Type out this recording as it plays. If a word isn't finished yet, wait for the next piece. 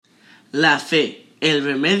La fe, el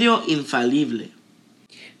remedio infalible.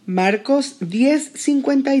 Marcos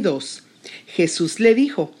 10:52. Jesús le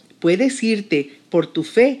dijo: puedes irte, por tu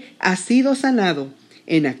fe has sido sanado.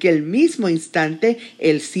 En aquel mismo instante,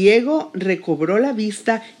 el ciego recobró la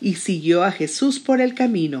vista y siguió a Jesús por el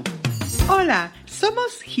camino. Hola,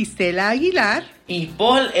 somos Gisela Aguilar Y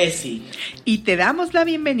Paul Essi. y te damos la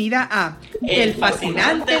bienvenida a El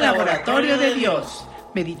fascinante laboratorio de Dios.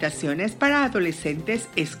 Meditaciones para adolescentes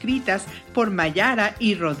escritas por Mayara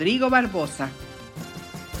y Rodrigo Barbosa.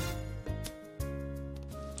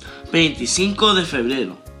 25 de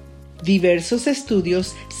febrero. Diversos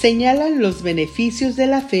estudios señalan los beneficios de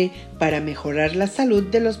la fe para mejorar la salud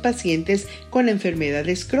de los pacientes con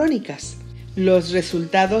enfermedades crónicas. Los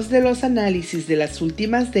resultados de los análisis de las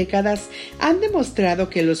últimas décadas han demostrado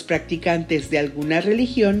que los practicantes de alguna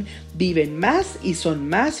religión viven más y son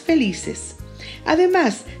más felices.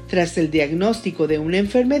 Además, tras el diagnóstico de una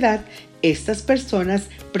enfermedad, estas personas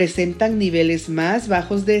presentan niveles más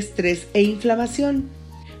bajos de estrés e inflamación.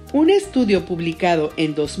 Un estudio publicado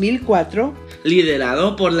en 2004,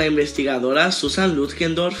 Liderado por la investigadora Susan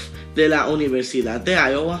Lutgendorf de la Universidad de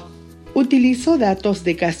Iowa, utilizó datos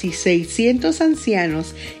de casi 600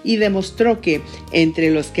 ancianos y demostró que,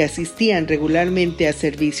 entre los que asistían regularmente a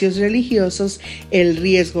servicios religiosos, el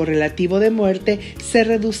riesgo relativo de muerte se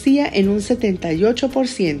reducía en un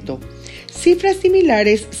 78%. Cifras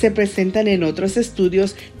similares se presentan en otros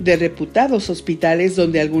estudios de reputados hospitales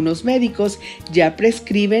donde algunos médicos ya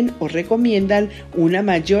prescriben o recomiendan una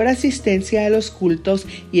mayor asistencia a los cultos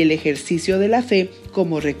y el ejercicio de la fe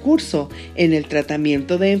como recurso en el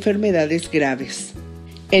tratamiento de enfermedades graves.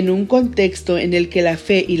 En un contexto en el que la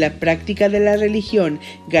fe y la práctica de la religión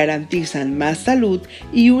garantizan más salud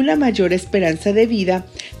y una mayor esperanza de vida,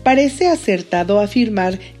 parece acertado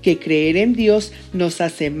afirmar que creer en Dios nos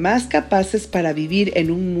hace más capaces para vivir en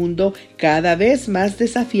un mundo cada vez más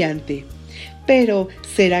desafiante. Pero,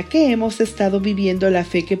 ¿será que hemos estado viviendo la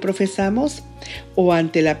fe que profesamos? ¿O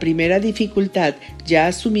ante la primera dificultad ya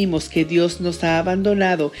asumimos que Dios nos ha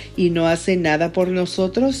abandonado y no hace nada por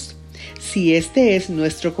nosotros? Si este es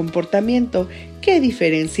nuestro comportamiento, ¿qué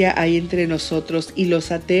diferencia hay entre nosotros y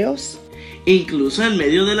los ateos? incluso en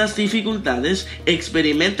medio de las dificultades,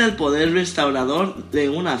 experimenta el poder restaurador de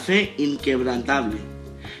una fe inquebrantable.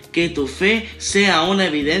 Que tu fe sea una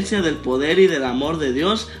evidencia del poder y del amor de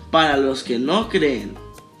Dios para los que no creen.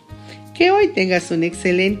 Que hoy tengas un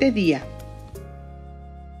excelente día.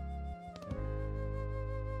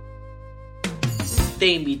 Te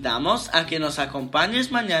invitamos a que nos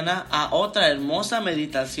acompañes mañana a otra hermosa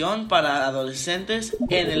meditación para adolescentes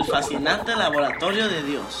en el fascinante laboratorio de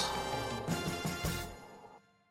Dios.